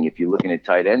scouting if you're looking at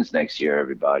tight ends next year,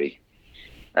 everybody.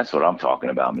 That's what I'm talking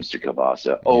about, Mr.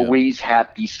 Kielbasa. Always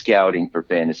happy scouting for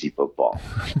fantasy football.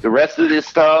 The rest of this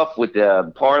stuff with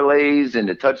the parlays and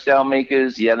the touchdown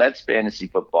makers, that's fantasy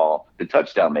football, the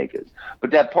touchdown makers.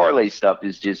 But that parlay stuff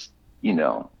is just,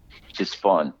 just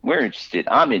fun.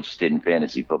 I'm interested in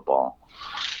fantasy football.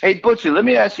 Hey, Butcher, let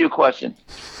me ask you a question.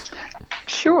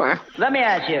 Sure. Let me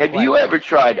ask you a question. Have you ever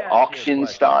tried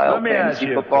auction-style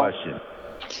fantasy football?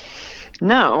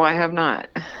 No, I have not.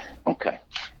 Okay.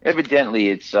 Evidently,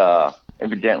 it's a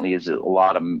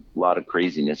lot of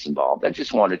craziness involved. I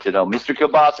just wanted to know, Mr.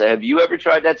 Kielbasa, have you ever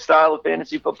tried that style of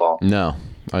fantasy football? No,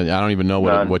 I don't even know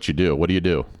what you do. What do you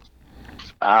do?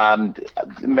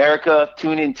 America,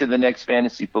 tune into the next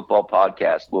fantasy football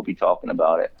podcast. We'll be talking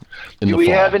about it. Do we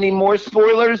have any more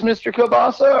spoilers, Mr.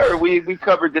 Kielbasa, or we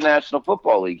covered the National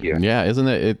Football League here? Yeah, isn't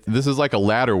it? This is like a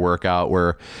ladder workout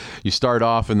where you start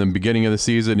off in the beginning of the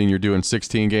season and you're doing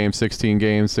 16 games, and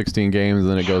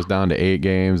then it goes down to 8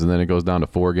 games, and then it goes down to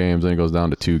 4 games, and then it goes down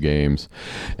to 2 games.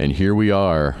 And here we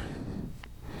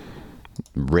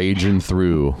raging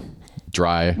through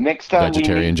dry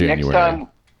vegetarian January.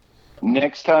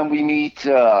 Next time we meet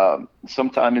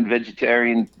sometime in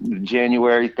vegetarian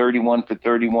January, 31 for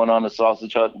 31 on the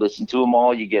Sausage Hut. Listen to them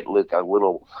all. You get a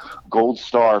little gold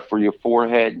star for your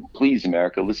forehead. Please,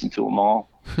 America, listen to them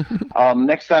all.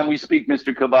 Next time we speak,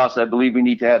 Mr. Kielbasa, I believe we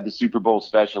need to have the Super Bowl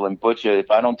special. And Butcher, if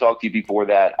I don't talk to you before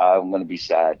that, I'm going to be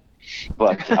sad.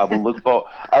 But I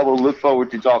will look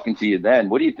forward to talking to you then.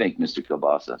 What do you think, Mr.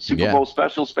 Kielbasa? Super Bowl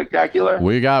special spectacular?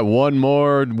 We got one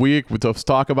more week to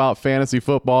talk about fantasy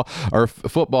football or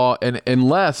football, and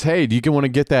unless, hey, do you want to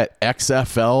get that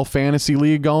XFL fantasy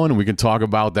league going? We can talk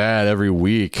about that every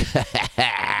week.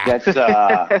 That's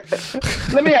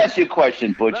let me ask you a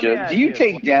question, Butcher. Do you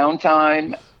take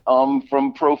downtime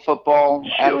from pro football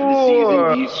after the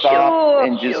season? Do you stop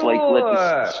and just like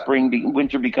let the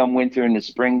winter become winter and the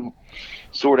spring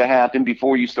sort of happen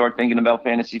before you start thinking about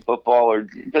fantasy football, or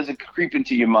does it creep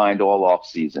into your mind all off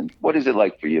season? What is it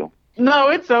like for you? No,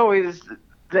 it's always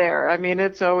there. I mean,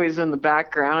 it's always in the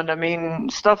background. I mean,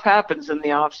 stuff happens in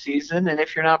the off season, and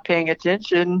if you're not paying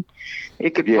attention,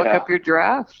 it could fuck up your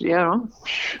draft, you know.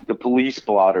 The police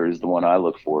blotter is the one I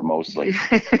look for mostly.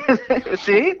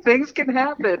 See, things can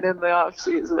happen in the off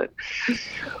season.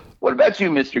 What about you,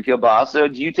 Mr.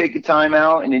 Kielbasa? Do you take a time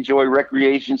out and enjoy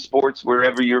recreation sports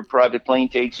wherever your private plane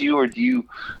takes you, or do you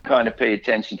kind of pay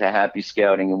attention to happy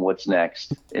scouting and what's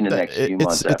next in the next few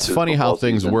months? It's funny how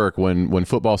things work when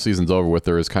football season's over with.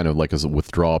 There is kind of like a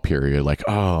withdrawal period. Like,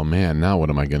 oh man, now what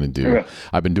am I going to do? Yeah.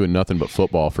 I've been doing nothing but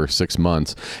football for 6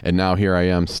 months, and now here I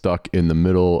am stuck in the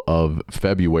middle of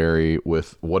February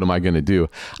with what am I going to do?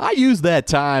 I use that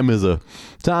time as a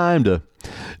time to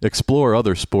explore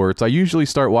other sports. I usually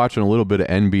start watching a little bit of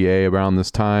NBA around this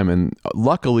time, and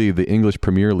luckily the English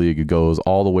Premier League goes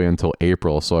all the way until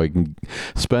April, so I can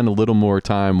spend a little more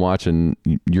time watching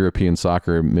European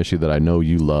soccer, Mishy, that I know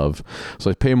you love. So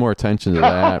I pay more attention to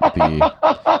that.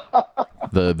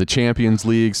 The Champions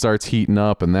League starts heating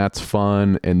up, and that's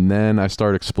fun. And then I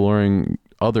start exploring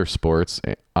other sports,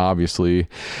 obviously.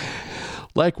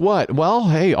 Like what? Well,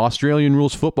 hey, Australian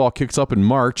rules football kicks up in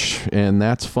March, and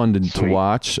that's fun to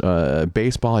watch.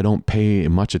 Baseball, I don't pay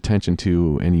much attention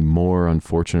to anymore,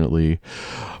 unfortunately.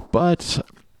 But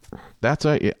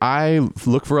I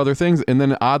look for other things. And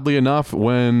then oddly enough,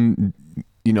 when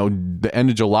the end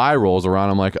of July rolls around,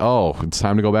 I'm like, oh, it's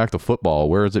time to go back to football.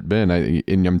 Where has it been?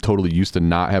 And I'm totally used to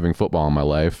not having football in my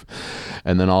life.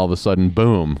 And then all of a sudden,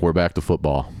 boom, we're back to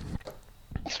football.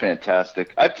 It's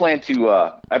fantastic. I plan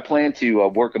to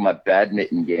work on my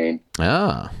badminton game.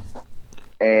 Ah.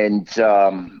 And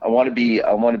I want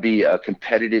to be a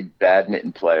competitive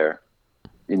badminton player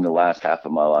in the last half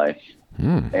of my life.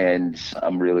 And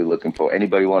I'm really looking for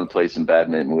anybody want to play some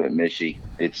badminton with Mishy.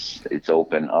 It's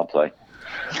open. I'll play.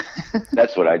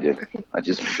 That's what I do.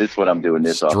 That's what I'm doing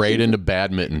this straight into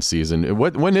badminton season.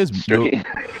 When's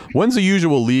the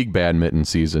usual league badminton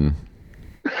season?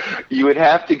 You would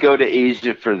have to go to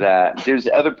Asia for that. There's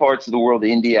other parts of the world.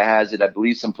 India has it. I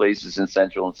believe some places in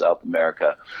Central and South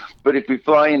America. But if we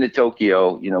fly into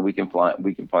Tokyo, we can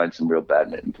find some real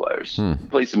badminton players.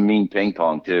 Play some mean ping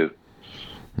pong too.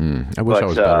 I wish I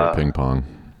was better at ping pong.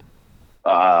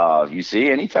 You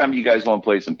see, anytime you guys want to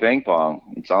play some ping pong,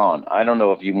 it's on. I don't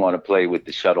know if you want to play with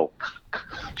the shuttle.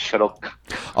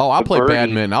 Oh, I'll play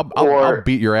badminton. I'll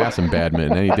beat your ass in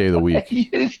badminton any day of the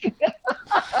week.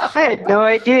 I had no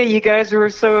idea you guys were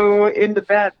so into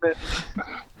badminton.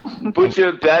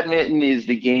 Butcher, badminton is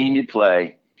the game you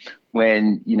play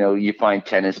when you find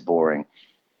tennis boring.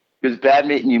 Because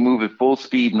badminton, you move at full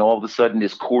speed, and all of a sudden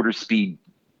this quarter speed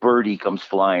birdie comes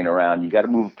flying around. You got to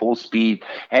move at full speed,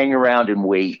 hang around, and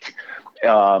wait.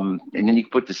 And then you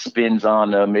put the spins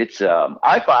on them. It's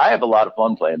I have a lot of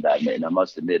fun playing badminton, I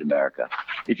must admit, America.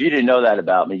 If you didn't know that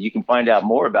about me, you can find out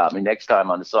more about me next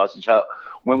time on the Sausage Hut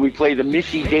when we play the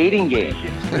Mishy dating game.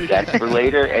 That's for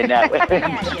later, and that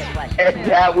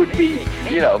would be,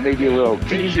 maybe a little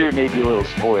teaser, maybe a little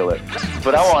spoiler.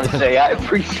 But I want to say I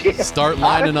appreciate it. Start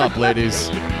lining up, ladies.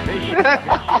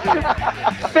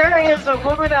 There is a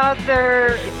woman out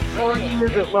there for you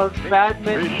that loves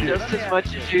badminton just as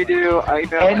much as you do. I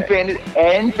know.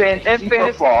 And fantasy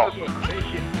football.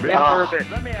 And bourbon.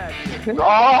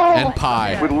 And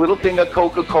pie. With a little thing of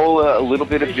Coca-Cola, a little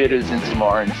bit of bitters, and some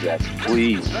orange zest.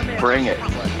 Please, bring it.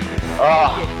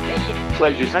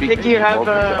 Pleasure speaking. I think you have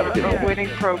a winning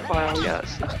profile,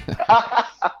 yes.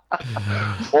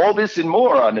 All this and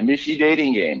more on the Mishy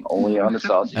dating game, only on the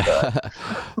Sausage Hut.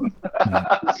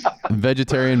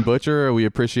 Vegetarian Butcher, we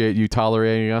appreciate you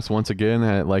tolerating us once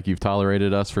again, like you've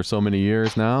tolerated us for so many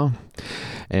years now.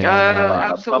 And,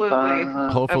 absolutely.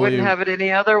 Hopefully, I wouldn't have it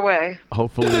any other way.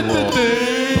 Hopefully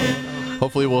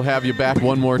we'll have you back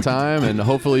one more time, and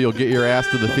hopefully you'll get your ass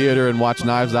to the theater and watch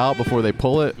Knives Out before they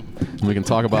pull it, and we can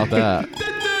talk about that.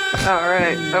 All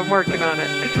right, I'm working on it.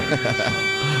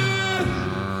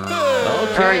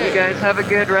 Okay. All right, you guys have a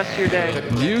good rest of your day.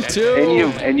 You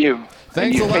too. And you.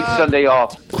 Thanks a lot. Take Sunday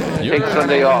off. Take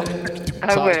Sunday off.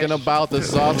 talking wish. about the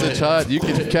Sausage Hut. You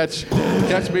can catch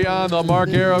me on the Mark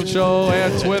Arum Show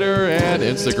and Twitter and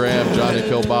Instagram, Johnny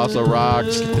Kilbasa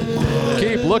Rocks.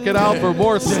 Keep looking out for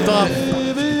more stuff.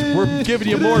 We're giving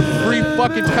you more free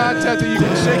fucking content that you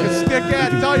can shake a stick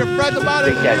at. Tell your friends about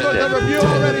it. Give us a review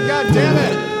already. God damn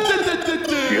it.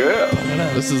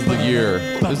 Yeah. This is the year.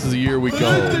 This is the year we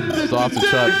go. Sausage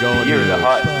Hut going. You're the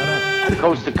hut.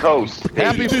 Coast to coast.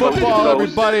 Happy Coast to football, coast.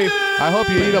 everybody. I hope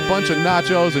you eat a bunch of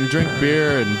nachos and drink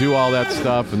beer and do all that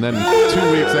stuff. And then 2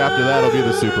 weeks after that will be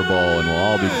the Super Bowl, and we'll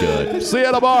all be good. See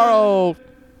you tomorrow.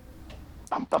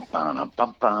 Bum, bum, bum,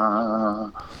 bum,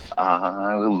 bum.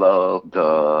 I love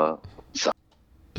the